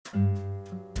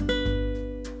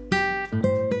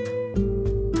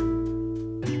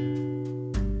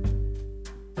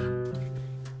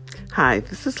Hi,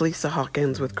 this is Lisa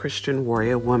Hawkins with Christian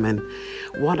Warrior Woman.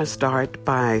 Want to start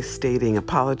by stating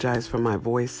apologize for my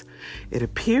voice. It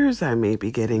appears I may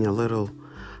be getting a little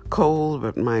cold,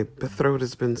 but my throat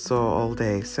has been sore all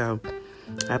day, so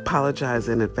I apologize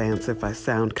in advance if I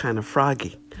sound kind of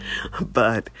froggy.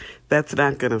 But that's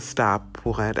not going to stop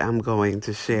what I'm going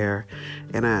to share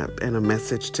in a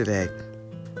message today.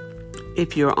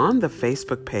 If you're on the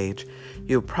Facebook page,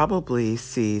 you'll probably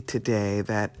see today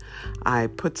that I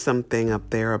put something up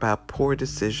there about poor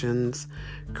decisions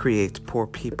create poor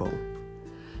people.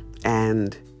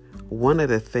 And one of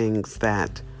the things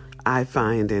that I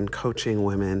find in coaching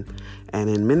women and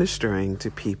in ministering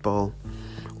to people,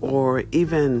 or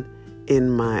even in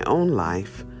my own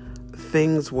life,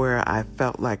 things where I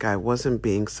felt like I wasn't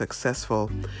being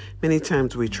successful, many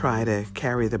times we try to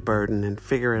carry the burden and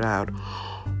figure it out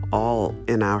all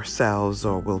in ourselves,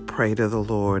 or we'll pray to the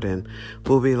Lord and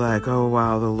we'll be like, oh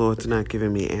wow, the Lord's not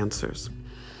giving me answers.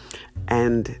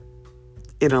 And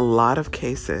in a lot of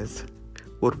cases,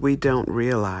 what we don't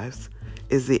realize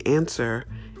is the answer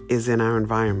is in our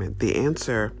environment. The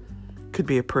answer could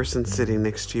be a person sitting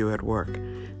next to you at work.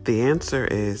 The answer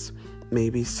is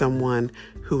maybe someone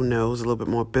who knows a little bit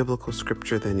more biblical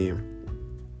scripture than you.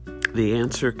 The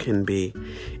answer can be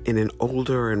in an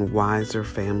older and wiser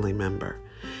family member.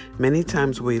 Many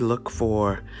times we look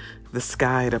for the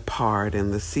sky to part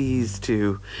and the seas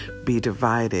to be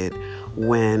divided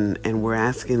and we're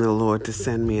asking the Lord to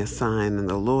send me a sign, and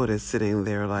the Lord is sitting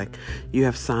there like, you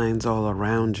have signs all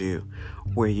around you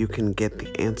where you can get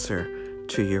the answer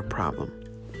to your problem.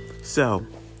 So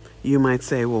you might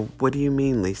say, well, what do you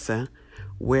mean, Lisa?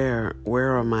 Where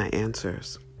are my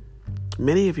answers?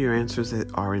 Many of your answers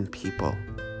are in people.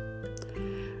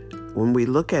 When we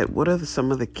look at what are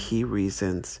some of the key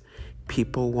reasons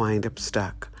people wind up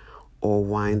stuck or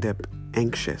wind up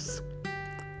anxious,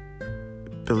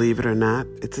 believe it or not,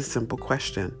 it's a simple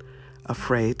question.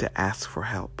 Afraid to ask for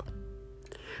help.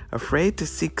 Afraid to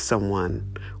seek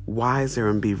someone wiser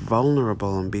and be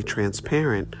vulnerable and be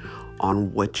transparent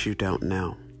on what you don't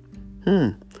know.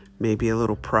 Maybe a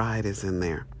little pride is in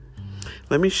there.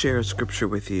 Let me share a scripture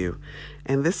with you,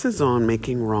 and this is on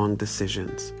making wrong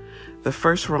decisions. The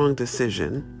first wrong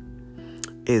decision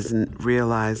is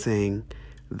realizing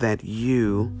that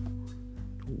you,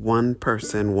 one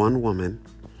person, one woman,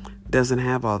 doesn't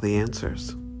have all the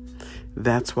answers.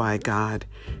 That's why God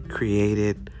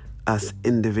created us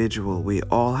individual. We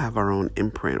all have our own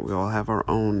imprint. We all have our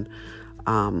own,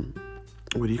 our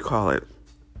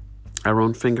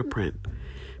own fingerprint.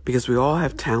 Because we all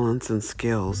have talents and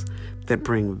skills that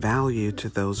bring value to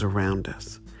those around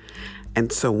us.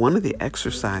 And so one of the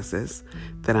exercises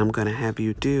that I'm going to have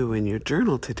you do in your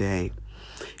journal today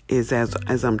is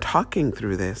as I'm talking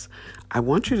through this, I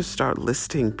want you to start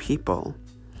listing people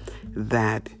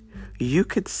that you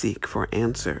could seek for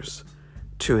answers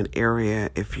to an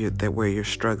area where you're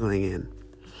struggling in.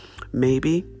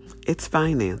 Maybe it's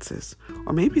finances,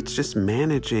 or maybe it's just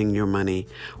managing your money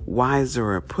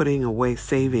wiser, or putting away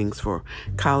savings for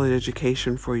college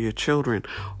education for your children,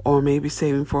 or maybe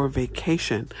saving for a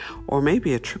vacation, or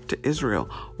maybe a trip to Israel,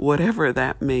 whatever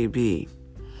that may be.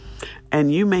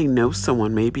 And you may know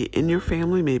someone, maybe in your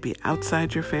family, maybe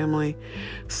outside your family,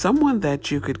 someone that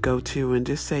you could go to and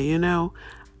just say,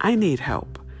 I need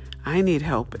help. I need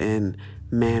help in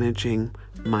managing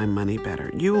my money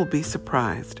better. You will be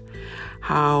surprised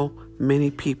how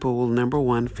many people will, number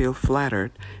one, feel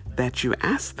flattered that you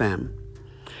ask them.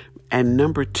 And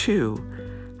number two,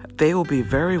 they will be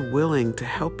very willing to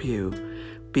help you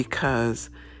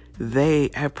because they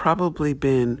have probably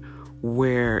been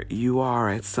where you are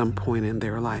at some point in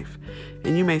their life.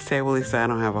 And you may say, well, Lisa, I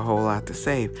don't have a whole lot to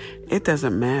save. It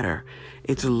doesn't matter.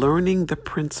 It's learning the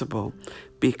principle,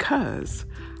 because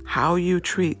how you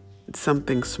treat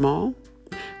something small,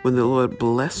 when the Lord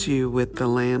bless you with the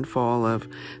landfall of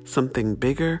something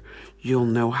bigger, you'll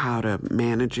know how to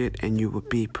manage it and you will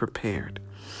be prepared.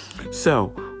 So,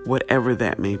 whatever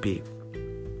that may be.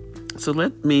 So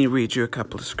let me read you a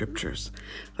couple of scriptures.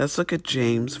 Let's look at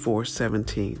James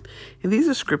 4:17. And these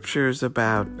are scriptures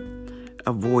about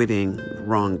avoiding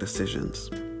wrong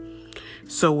decisions.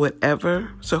 So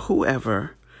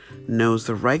whoever knows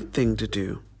the right thing to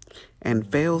do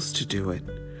and fails to do it,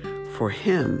 for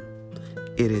him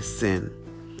it is sin.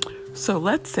 So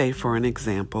let's say, for an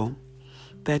example,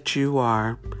 that you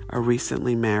are a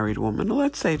recently married woman, or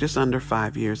let's say just under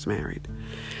 5 years married,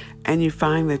 and you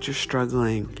find that you're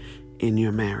struggling in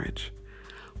your marriage.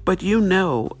 But you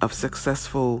know of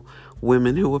successful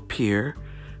women who appear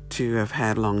to have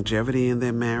had longevity in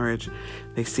their marriage.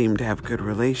 They seem to have good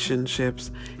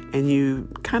relationships, and you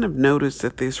kind of notice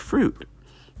that there's fruit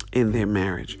in their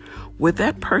marriage? Would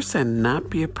that person not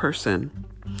be a person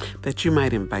that you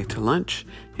might invite to lunch,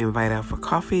 invite out for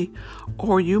coffee,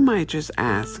 or you might just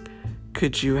ask,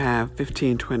 could you have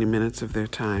 15, 20 minutes of their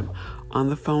time on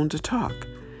the phone to talk?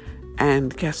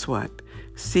 And guess what?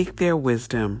 Seek their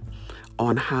wisdom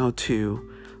on how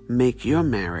to make your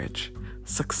marriage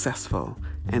successful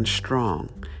and strong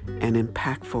and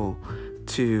impactful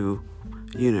to,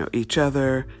 each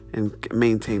other, and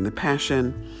maintain the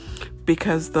passion.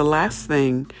 Because the last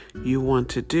thing you want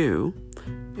to do,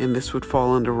 and this would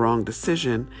fall under wrong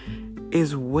decision,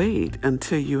 is wait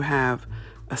until you have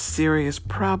a serious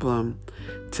problem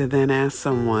to then ask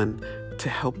someone to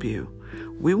help you.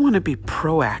 We want to be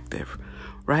proactive,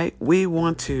 right? We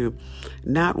want to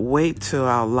not wait till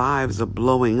our lives are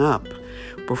blowing up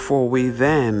before we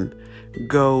then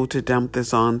go to dump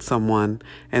this on someone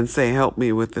and say, help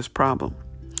me with this problem.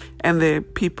 And the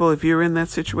people, if you're in that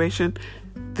situation,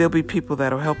 there'll be people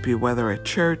that'll help you, whether at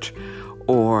church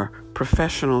or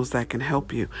professionals that can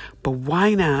help you. But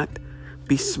why not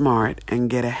be smart and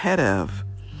get ahead of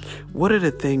what are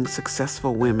the things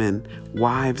successful women,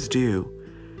 wives do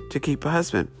to keep a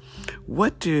husband?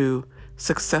 What do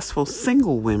successful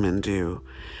single women do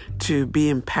to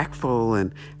be impactful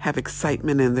and have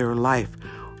excitement in their life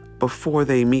before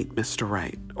they meet Mr.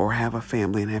 Right or have a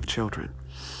family and have children?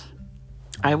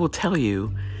 I will tell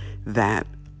you that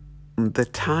the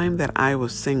time that I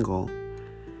was single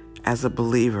as a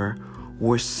believer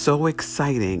was so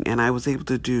exciting, and I was able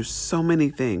to do so many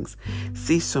things,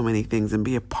 see so many things, and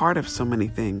be a part of so many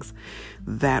things,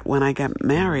 that when I got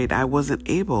married, I wasn't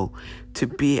able to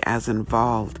be as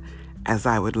involved as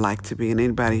I would like to be. And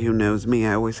anybody who knows me,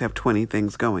 I always have 20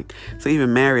 things going. So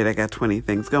even married, I got 20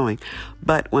 things going.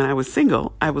 But when I was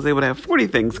single, I was able to have 40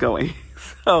 things going.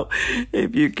 So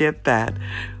if you get that,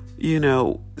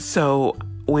 so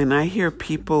when I hear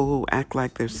people who act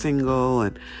like they're single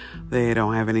and they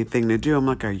don't have anything to do, I'm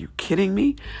like, are you kidding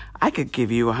me? I could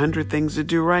give you 100 things to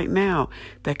do right now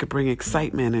that could bring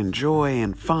excitement and joy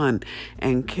and fun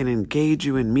and can engage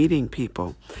you in meeting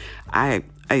people.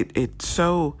 It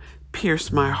so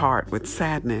pierced my heart with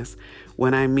sadness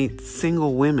when I meet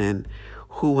single women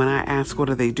who, when I ask what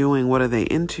are they doing, what are they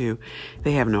into,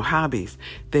 they have no hobbies.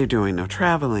 They're doing no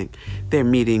traveling. They're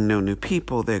meeting no new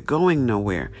people. They're going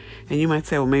nowhere. And you might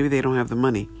say, well, maybe they don't have the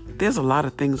money. There's a lot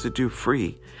of things to do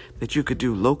free that you could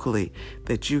do locally,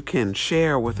 that you can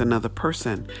share with another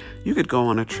person. You could go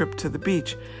on a trip to the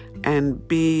beach and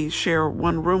share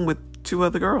one room with 2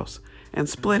 other girls and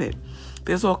split it.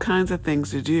 There's all kinds of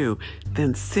things to do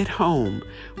than sit home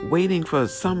waiting for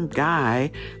some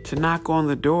guy to knock on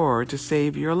the door to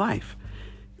save your life.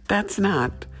 That's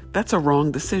a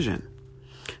wrong decision.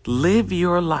 Live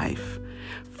your life.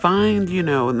 Find,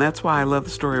 and that's why I love the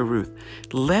story of Ruth.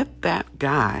 Let that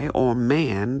guy or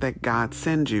man that God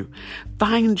sends you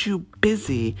find you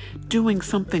busy doing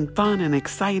something fun and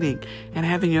exciting and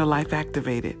having your life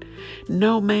activated.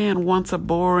 No man wants a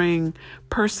boring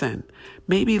person.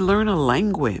 Maybe learn a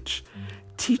language.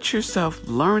 Teach yourself,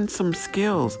 learn some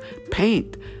skills,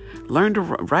 paint, learn to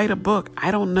write a book.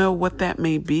 I don't know what that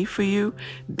may be for you.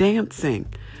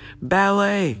 Dancing,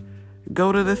 ballet,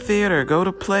 go to the theater, go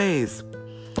to plays.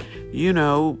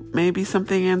 Maybe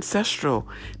something ancestral.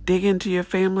 Dig into your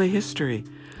family history.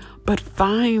 But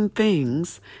find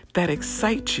things that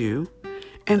excite you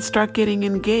and start getting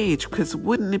engaged, because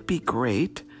wouldn't it be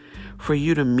great for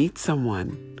you to meet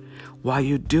someone while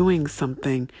you're doing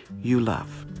something you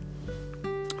love?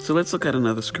 So let's look at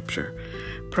another scripture.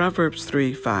 Proverbs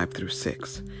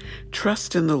 3:5-6.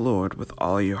 Trust in the Lord with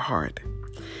all your heart,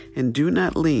 and do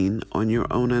not lean on your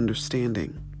own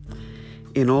understanding.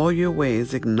 In all your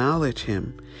ways acknowledge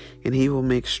him, and he will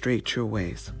make straight your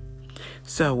ways.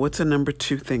 So what's a number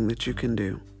 2 thing that you can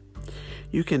do?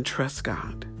 You can trust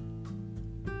God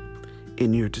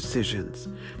in your decisions.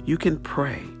 You can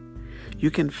pray.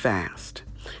 You can fast.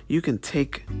 You can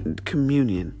take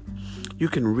communion. You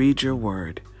can read your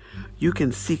word. You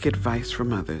can seek advice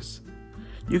from others.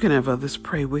 You can have others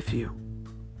pray with you.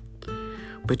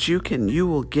 But you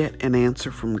will get an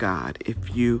answer from God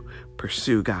if you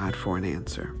pursue God for an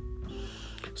answer.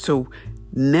 So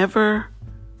never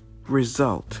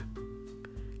result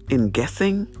in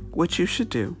guessing what you should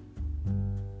do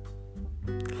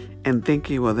and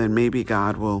thinking, well, then maybe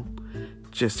God will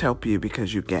just help you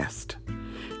because you guessed.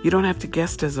 You don't have to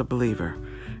guess as a believer.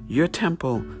 Your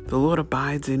temple, the Lord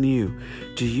abides in you.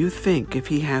 Do you think if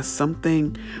he has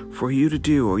something for you to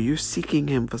do, or you're seeking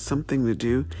him for something to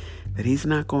do, that he's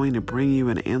not going to bring you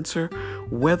an answer,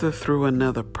 whether through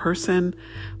another person,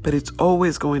 but it's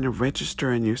always going to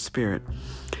register in your spirit?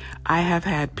 I have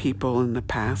had people in the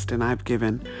past, and I've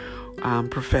given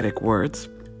prophetic words.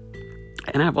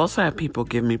 And I've also had people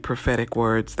give me prophetic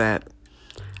words that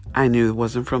I knew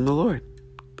wasn't from the Lord.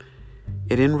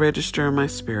 It didn't register in my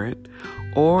spirit,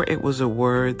 or it was a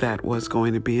word that was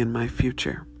going to be in my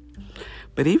future.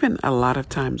 But even a lot of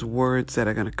times, words that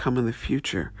are going to come in the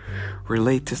future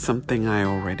relate to something I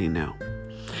already know.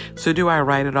 So do I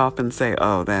write it off and say,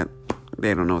 oh, that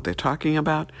they don't know what they're talking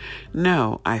about?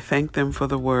 No, I thank them for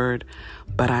the word,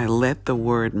 but I let the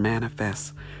word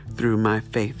manifest through my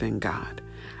faith in God.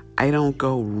 I don't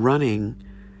go running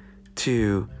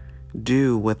to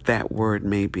do what that word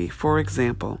may be. For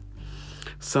example,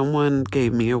 someone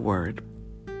gave me a word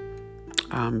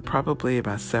probably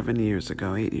about 8 years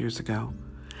ago,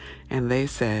 and they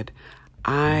said,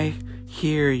 I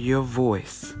hear your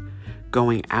voice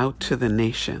going out to the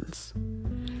nations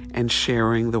and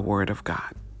sharing the word of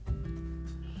God.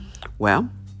 Well,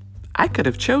 I could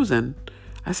have chosen.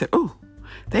 I said, oh,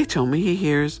 they told me he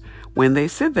hears. When they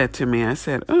said that to me, I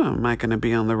said, oh, am I going to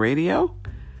be on the radio?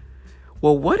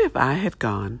 Well, what if I had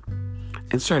gone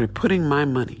and started putting my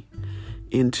money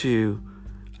into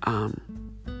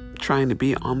trying to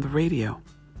be on the radio,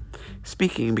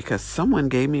 speaking because someone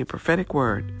gave me a prophetic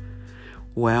word?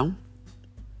 Well,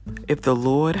 if the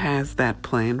Lord has that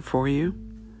plan for you,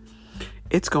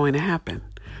 it's going to happen.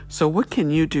 So what can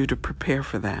you do to prepare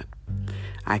for that?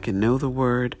 I can know the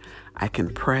word, I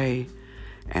can pray,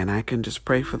 and I can just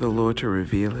pray for the Lord to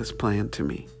reveal his plan to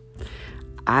me.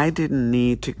 I didn't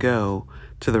need to go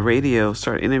to the radio,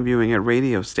 start interviewing at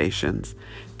radio stations,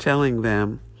 telling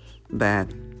them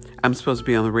that I'm supposed to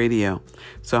be on the radio.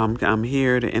 So I'm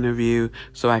here to interview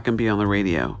so I can be on the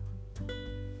radio,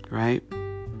 right?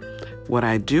 What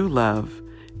I do love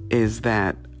is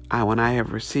that when I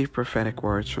have received prophetic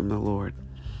words from the Lord,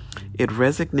 it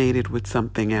resonated with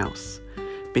something else.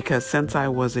 Because since I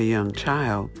was a young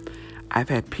child, I've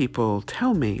had people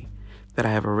tell me that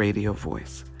I have a radio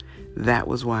voice. That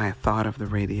was why I thought of the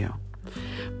radio.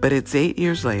 But it's 8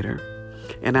 years later,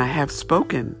 and I have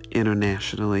spoken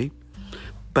internationally,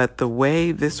 but the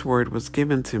way this word was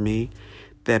given to me,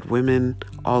 that women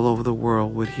all over the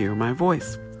world would hear my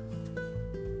voice.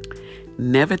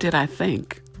 Never did I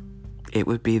think it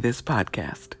would be this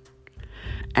podcast.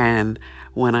 And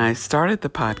when I started the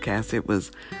podcast, it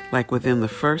was like within the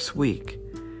first week,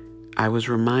 I was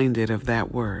reminded of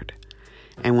that word.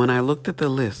 And when I looked at the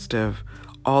list of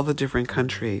all the different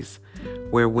countries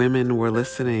where women were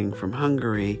listening, from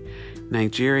Hungary,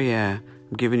 Nigeria,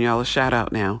 I'm giving y'all a shout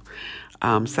out now,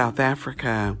 South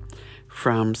Africa,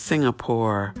 from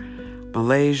Singapore,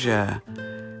 Malaysia,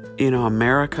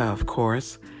 America, of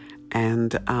course,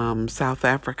 and South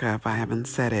Africa, if I haven't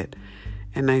said it,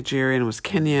 and Nigeria, and it was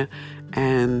Kenya,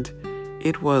 and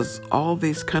it was all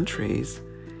these countries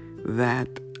that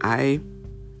I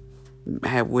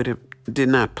did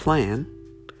not plan,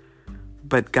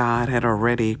 but God had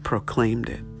already proclaimed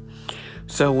it.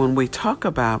 So when we talk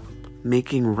about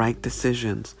making right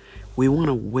decisions, we want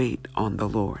to wait on the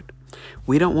Lord.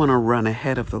 We don't want to run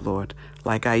ahead of the Lord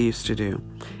like I used to do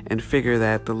and figure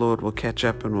that the Lord will catch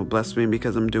up and will bless me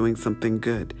because I'm doing something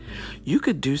good. You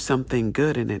could do something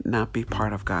good and it not be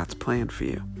part of God's plan for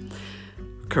you.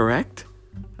 Correct?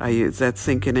 Is that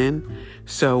sinking in?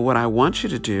 So what I want you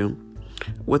to do,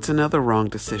 what's another wrong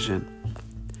decision?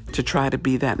 To try to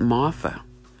be that Martha,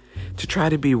 to try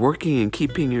to be working and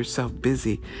keeping yourself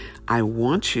busy. I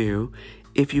want you,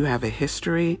 if you have a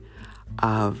history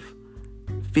of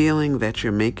feeling that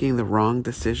you're making the wrong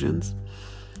decisions,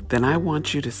 then I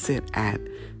want you to sit at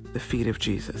the feet of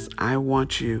Jesus. I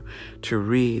want you to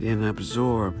read and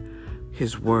absorb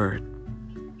his word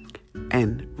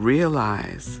and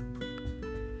realize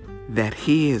that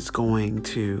he is going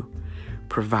to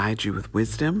provide you with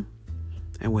wisdom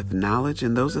and with knowledge.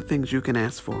 And those are things you can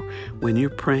ask for when you're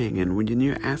praying and when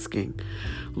you're asking,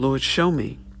 Lord, show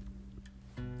me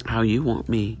how do you want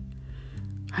me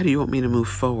to move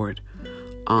forward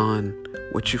on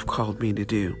what you've called me to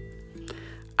do.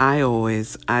 I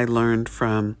learned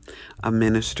from a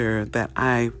minister that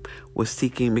I was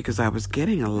seeking because I was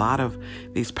getting a lot of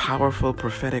these powerful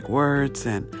prophetic words,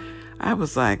 and I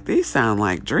was like, these sound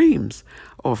like dreams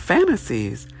or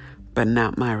fantasies, but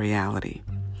not my reality.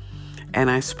 And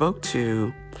I spoke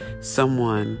to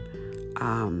someone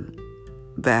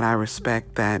that I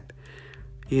respect that,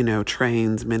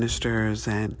 trains ministers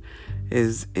and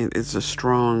is a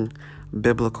strong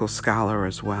biblical scholar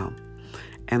as well.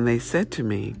 And they said to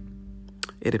me,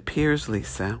 it appears,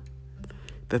 Lisa,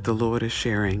 that the Lord is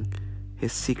sharing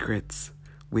his secrets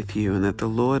with you and that the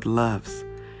Lord loves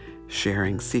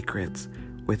sharing secrets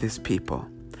with his people.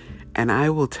 And I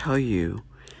will tell you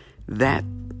that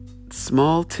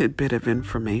small tidbit of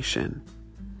information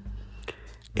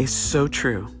is so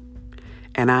true.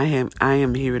 And I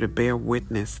am here to bear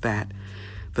witness that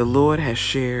the Lord has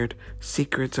shared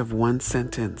secrets of one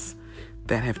sentence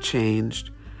that have changed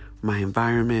my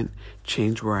environment,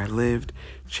 changed where I lived,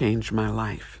 changed my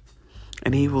life.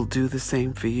 And He will do the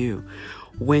same for you.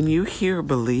 When you hear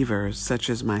believers such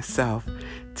as myself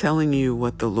telling you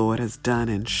what the Lord has done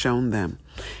and shown them,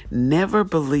 never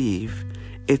believe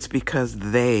it's because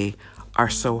they are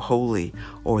so holy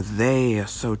or they are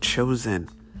so chosen.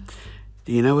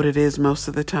 Do you know what it is most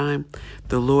of the time?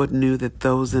 The Lord knew that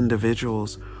those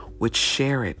individuals would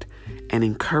share it and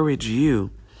encourage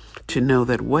you to know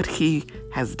that what He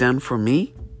has done for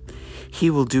me, He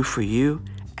will do for you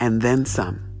and then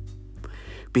some.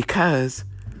 Because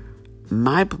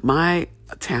my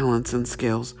talents and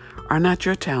skills are not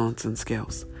your talents and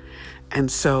skills.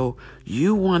 And so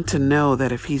you want to know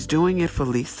that if He's doing it for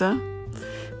Lisa,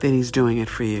 then He's doing it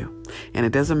for you. And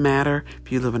it doesn't matter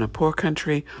if you live in a poor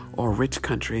country or a rich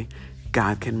country,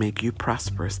 God can make you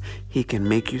prosperous. He can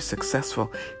make you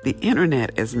successful. The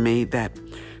internet has made that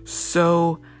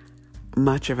so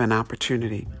much of an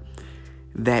opportunity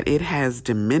that it has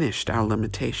diminished our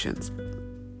limitations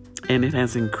and it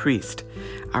has increased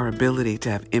our ability to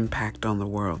have impact on the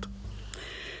world.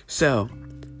 So,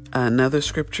 another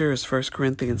scripture is 1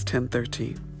 Corinthians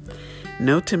 10:13.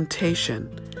 No temptation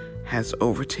has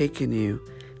overtaken you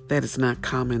that is not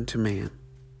common to man.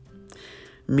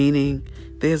 Meaning,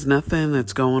 there's nothing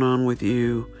that's going on with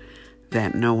you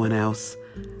that no one else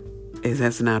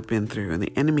has not been through. And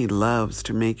the enemy loves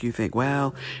to make you think,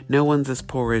 well, no one's as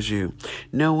poor as you.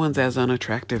 No one's as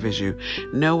unattractive as you.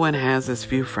 No one has as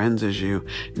few friends as you.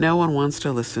 No one wants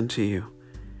to listen to you.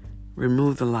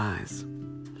 Remove the lies.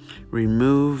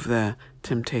 Remove the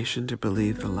temptation to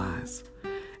believe the lies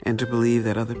and to believe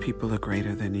that other people are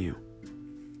greater than you.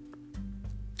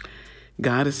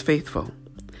 God is faithful,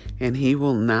 and He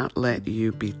will not let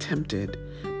you be tempted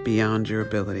beyond your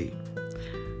ability.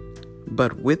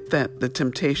 But with the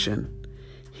temptation,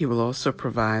 He will also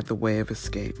provide the way of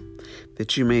escape,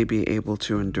 that you may be able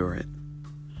to endure it.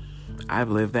 I've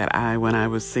lived that. When I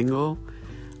was single,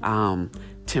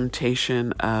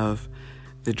 temptation of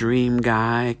the dream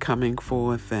guy coming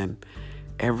forth, and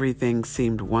everything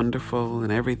seemed wonderful,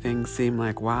 and everything seemed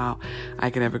like, wow,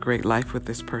 I could have a great life with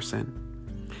this person.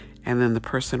 And then the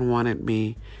person wanted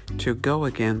me to go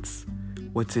against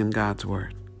what's in God's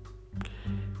Word,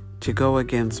 to go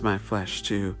against my flesh,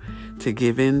 to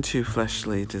give in to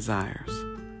fleshly desires.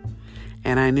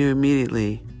 And I knew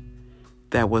immediately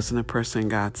that wasn't a person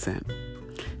God sent.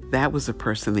 That was a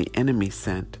person the enemy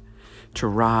sent to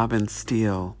rob and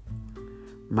steal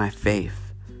my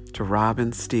faith, to rob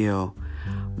and steal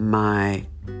my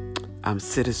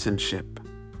citizenship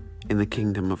in the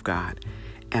kingdom of God.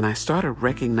 And I started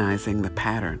recognizing the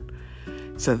pattern.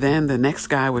 So then the next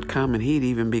guy would come and he'd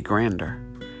even be grander,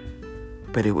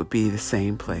 but it would be the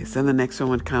same place. Then the next one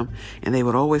would come, and they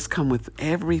would always come with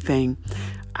everything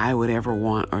I would ever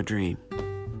want or dream.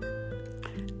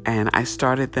 And I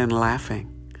started then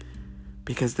laughing,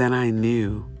 because then I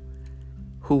knew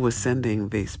who was sending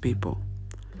these people.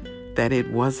 That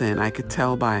it wasn't, I could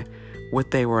tell by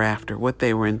what they were after, what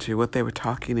they were into, what they were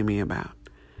talking to me about.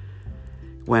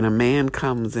 When a man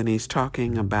comes and he's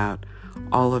talking about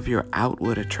all of your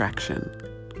outward attraction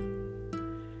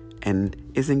and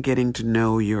isn't getting to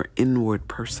know your inward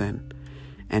person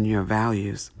and your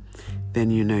values,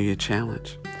 then you know you're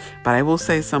challenged. But I will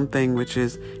say something which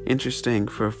is interesting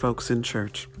for folks in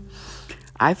church.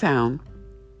 I found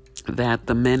that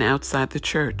the men outside the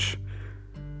church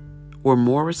were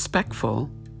more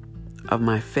respectful of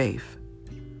my faith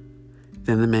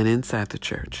than the men inside the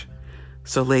church.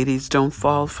 So ladies, don't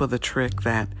fall for the trick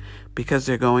that because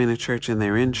they're going to church and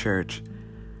they're in church,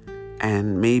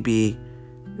 and maybe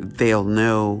they'll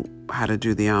know how to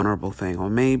do the honorable thing. Or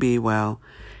maybe, well,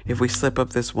 if we slip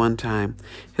up this one time,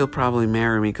 he'll probably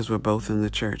marry me because we're both in the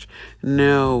church.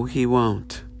 No, he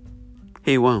won't.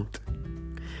 He won't.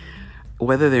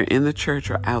 Whether they're in the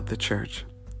church or out the church,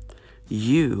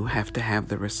 you have to have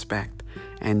the respect,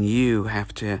 and you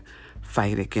have to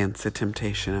fight against the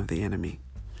temptation of the enemy.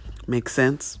 Make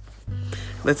sense?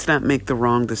 Let's not make the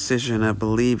wrong decision of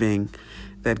believing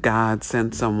that God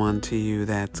sent someone to you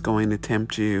that's going to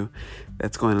tempt you,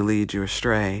 that's going to lead you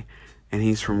astray, and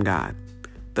he's from God.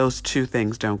 Those two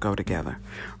things don't go together.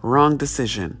 Wrong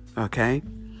decision, okay?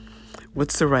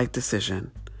 What's the right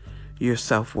decision? Your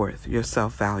self-worth, your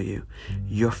self-value,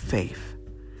 your faith.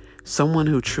 Someone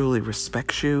who truly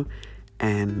respects you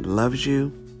and loves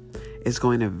you is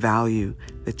going to value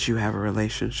that you have a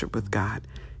relationship with God.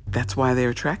 That's why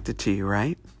they're attracted to you,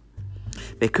 right?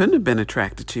 They couldn't have been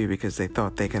attracted to you because they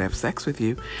thought they could have sex with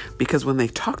you, because when they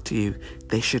talk to you,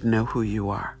 they should know who you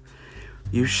are.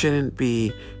 You shouldn't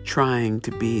be trying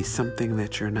to be something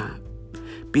that you're not.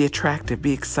 Be attractive,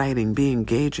 be exciting, be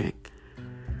engaging,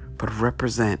 but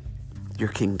represent your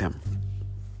kingdom.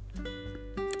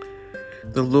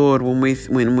 The Lord, when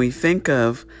we think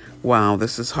of, wow,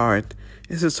 this is hard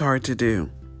to do.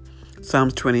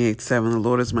 Psalms 28:7, the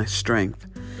Lord is my strength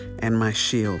and my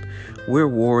shield. We're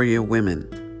warrior women.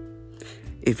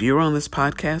 If you're on this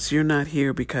podcast, you're not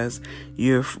here because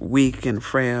you're weak and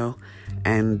frail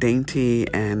and dainty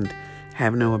and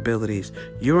have no abilities.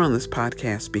 You're on this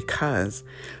podcast because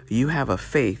you have a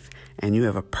faith and you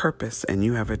have a purpose and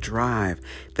you have a drive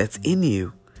that's in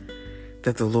you,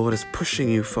 that the Lord is pushing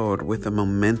you forward with a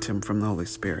momentum from the Holy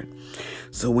Spirit.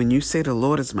 So when you say the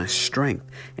Lord is my strength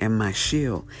and my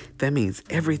shield, that means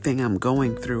everything I'm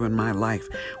going through in my life,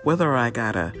 whether I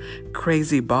got a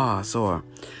crazy boss or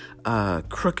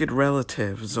crooked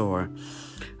relatives or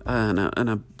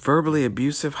a verbally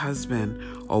abusive husband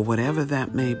or whatever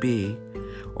that may be,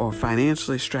 or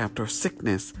financially strapped, or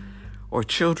sickness, or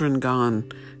children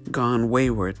gone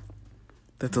wayward,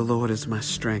 that the Lord is my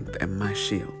strength and my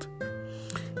shield.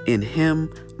 In him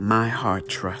my heart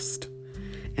trusts,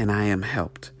 and I am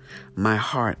helped. My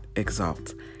heart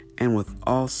exalts, and with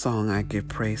all song I give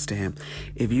praise to him.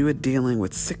 If you are dealing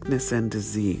with sickness and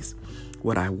disease,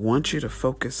 what I want you to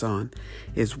focus on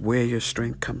is where your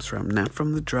strength comes from, not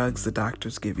from the drugs the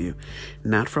doctors give you,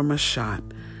 not from a shot.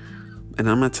 And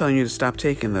I'm not telling you to stop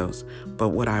taking those, but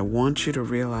what I want you to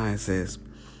realize is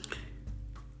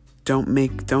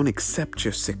don't accept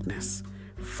your sickness.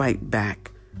 Fight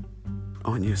back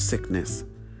on your sickness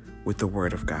with the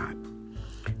word of God.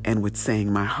 And with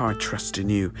saying, my heart trusts in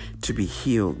you to be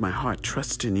healed. My heart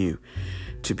trusts in you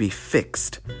to be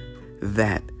fixed.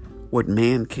 That what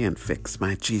man can't fix,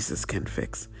 my Jesus can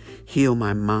fix. Heal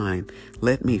my mind.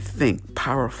 Let me think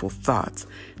powerful thoughts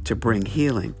to bring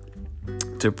healing,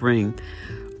 to bring,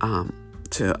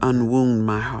 to unwound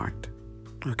my heart.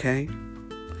 Okay?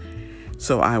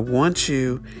 So I want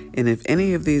you, and if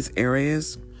any of these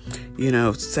areas,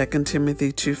 2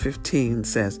 Timothy 2:15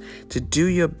 says to do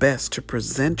your best to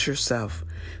present yourself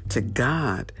to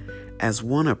God as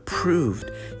one approved.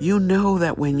 You know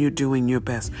that when you're doing your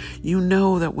best, you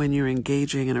know that when you're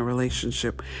engaging in a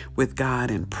relationship with God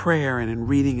in prayer and in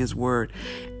reading his word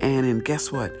and in,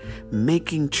 guess what,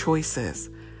 making choices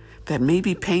that may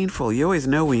be painful. You always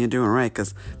know when you're doing right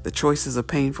because the choices are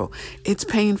painful. It's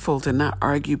painful to not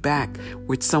argue back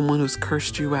with someone who's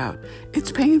cursed you out.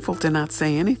 It's painful to not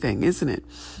say anything, isn't it?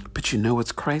 But you know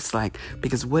it's Christ-like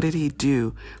because what did he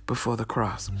do before the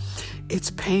cross?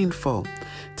 It's painful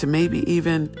to maybe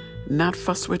even not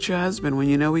fuss with your husband when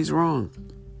you know he's wrong.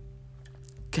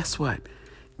 Guess what?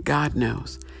 God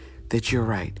knows that you're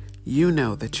right. You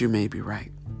know that you may be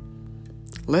right.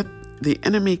 The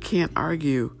enemy can't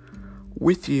argue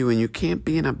with you, and you can't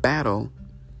be in a battle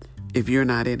if you're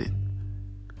not in it.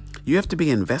 You have to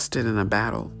be invested in a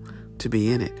battle to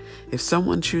be in it. If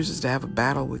someone chooses to have a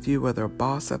battle with you, whether a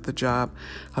boss at the job,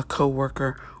 a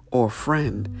coworker, or a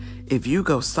friend, if you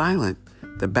go silent,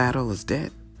 the battle is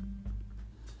dead.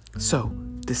 So,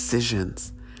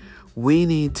 decisions. We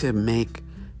need to make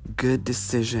good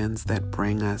decisions that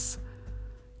bring us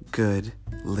good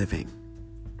living,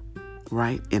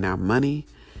 right? In our money,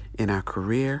 in our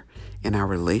career, in our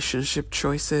relationship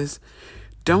choices.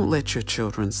 Don't let your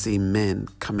children see men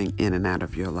coming in and out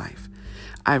of your life.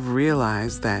 I've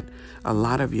realized that a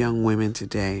lot of young women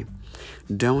today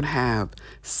don't have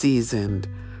seasoned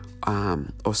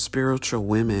or spiritual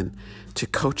women to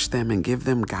coach them and give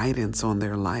them guidance on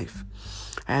their life.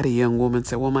 I had a young woman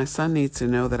say, well, my son needs to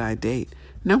know that I date.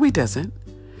 No, he doesn't.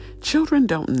 Children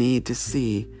don't need to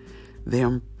see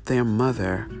their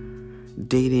mother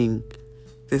dating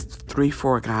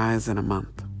 3-4 guys in a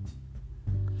month.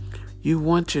 You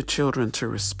want your children to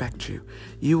respect you.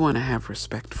 You want to have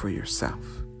respect for yourself.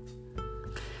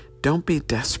 Don't be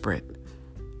desperate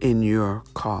in your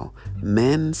call.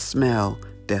 Men smell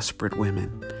desperate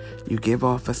women. You give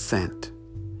off a scent.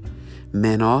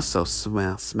 Men also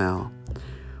smell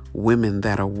women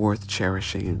that are worth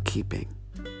cherishing and keeping.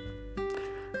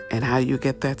 And how you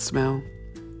get that smell?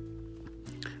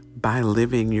 By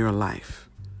living your life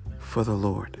for the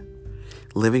Lord.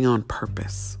 Living on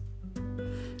purpose.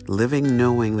 Living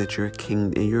knowing that you're a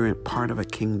king, you're a part of a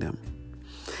kingdom.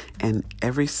 And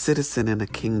every citizen in a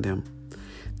kingdom,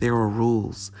 there are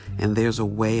rules and there's a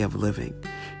way of living.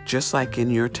 Just like in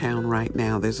your town right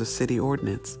now, there's a city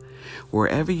ordinance.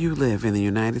 Wherever you live in the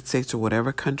United States or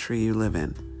whatever country you live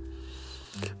in,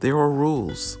 there are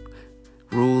rules.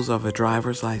 Rules of a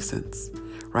driver's license,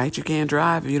 right? You can't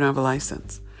drive if you don't have a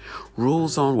license.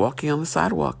 Rules on walking on the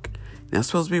sidewalk. You're not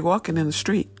supposed to be walking in the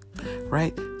street,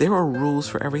 right? There are rules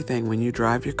for everything. When you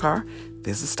drive your car,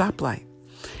 there's a stoplight.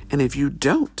 And if you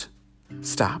don't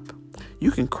stop,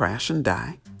 you can crash and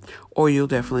die, or you'll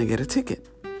definitely get a ticket.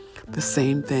 The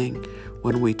same thing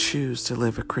when we choose to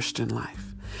live a Christian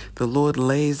life. The Lord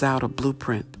lays out a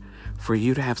blueprint for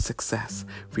you to have success,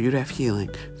 for you to have healing,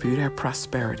 for you to have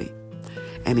prosperity.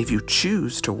 And if you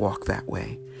choose to walk that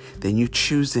way, then you're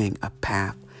choosing a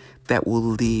path that will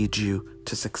lead you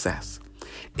to success.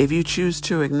 If you choose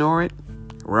to ignore it,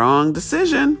 wrong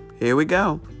decision. Here we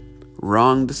go.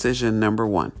 Wrong decision number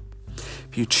 1.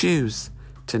 If you choose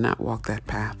to not walk that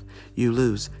path, you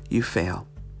lose, you fail,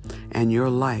 and your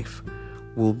life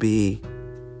will be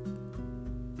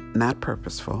not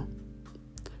purposeful.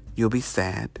 You'll be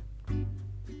sad.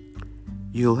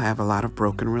 You'll have a lot of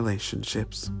broken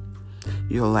relationships.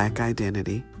 You'll lack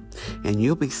identity, and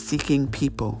you'll be seeking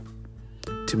people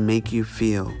to make you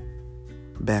feel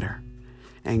better.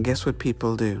 And guess what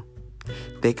people do?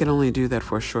 They can only do that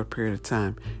for a short period of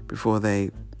time before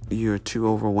you're too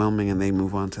overwhelming and they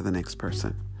move on to the next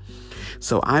person.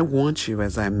 So I want you,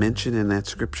 as I mentioned in that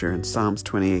scripture in Psalms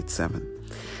 28:7,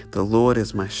 the Lord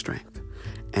is my strength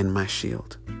and my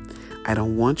shield. I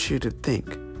don't want you to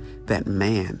think that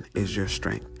man is your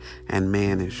strength and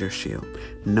man is your shield.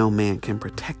 No man can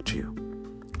protect you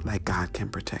like God can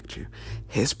protect you.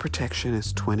 His protection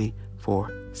is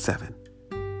 24/7.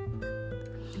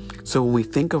 So when we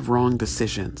think of wrong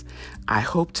decisions, I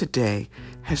hope today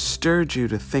has stirred you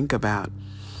to think about,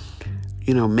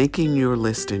 making your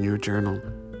list in your journal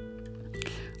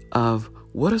of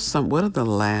what are the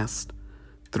last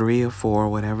 3 or 4,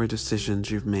 whatever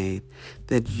decisions you've made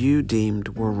that you deemed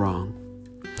were wrong.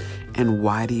 And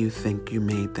why do you think you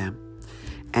made them?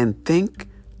 And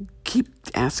keep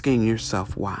asking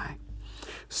yourself why.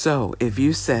 So if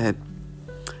you said,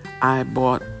 I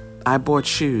bought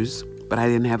shoes, but I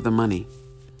didn't have the money.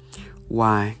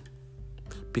 Why?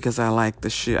 Because I like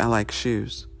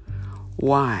shoes.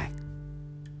 Why?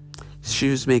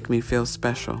 Shoes make me feel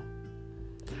special.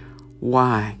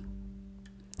 Why?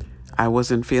 I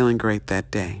wasn't feeling great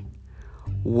that day.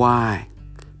 Why?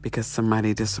 Because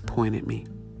somebody disappointed me.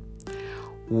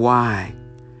 Why?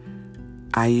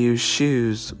 I use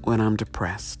shoes when I'm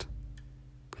depressed.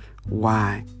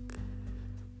 Why?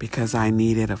 Because I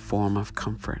needed a form of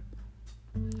comfort.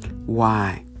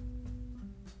 Why?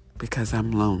 Because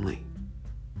I'm lonely.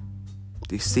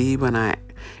 Do you see,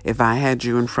 if I had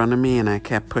you in front of me and I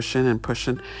kept pushing and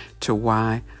pushing to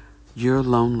why you're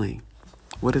lonely,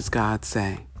 what does God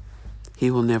say? He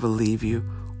will never leave you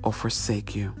or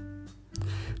forsake you.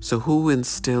 So who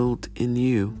instilled in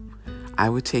you? I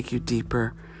would take you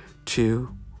deeper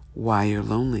to why you're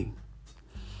lonely.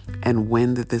 And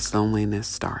when did this loneliness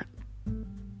start?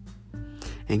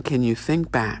 And can you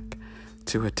think back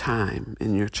to a time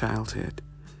in your childhood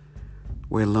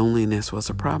where loneliness was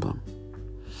a problem?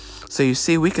 So you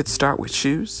see, we could start with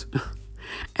shoes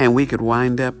and we could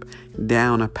wind up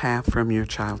down a path from your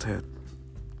childhood.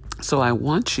 So I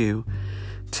want you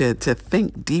to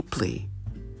think deeply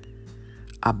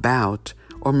about,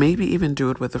 or maybe even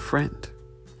do it with a friend,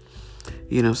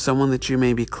 someone that you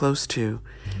may be close to,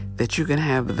 that you can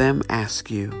have them ask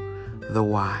you the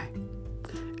why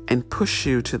and push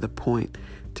you to the point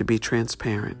to be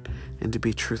transparent and to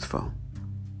be truthful.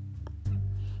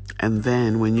 And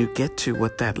then when you get to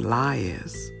what that lie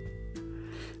is,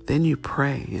 then you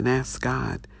pray and ask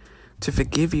God to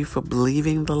forgive you for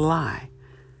believing the lie.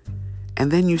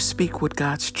 And then you speak what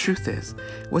God's truth is.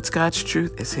 What's God's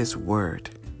truth is His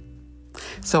word.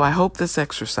 So I hope this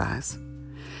exercise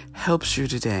helps you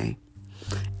today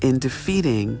in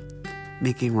defeating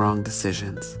making wrong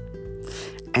decisions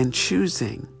and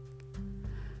choosing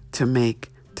to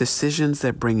make decisions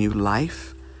that bring you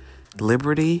life,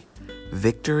 liberty,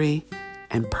 victory,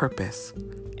 and purpose.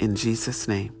 In Jesus'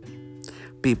 name,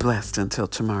 be blessed until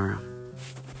tomorrow.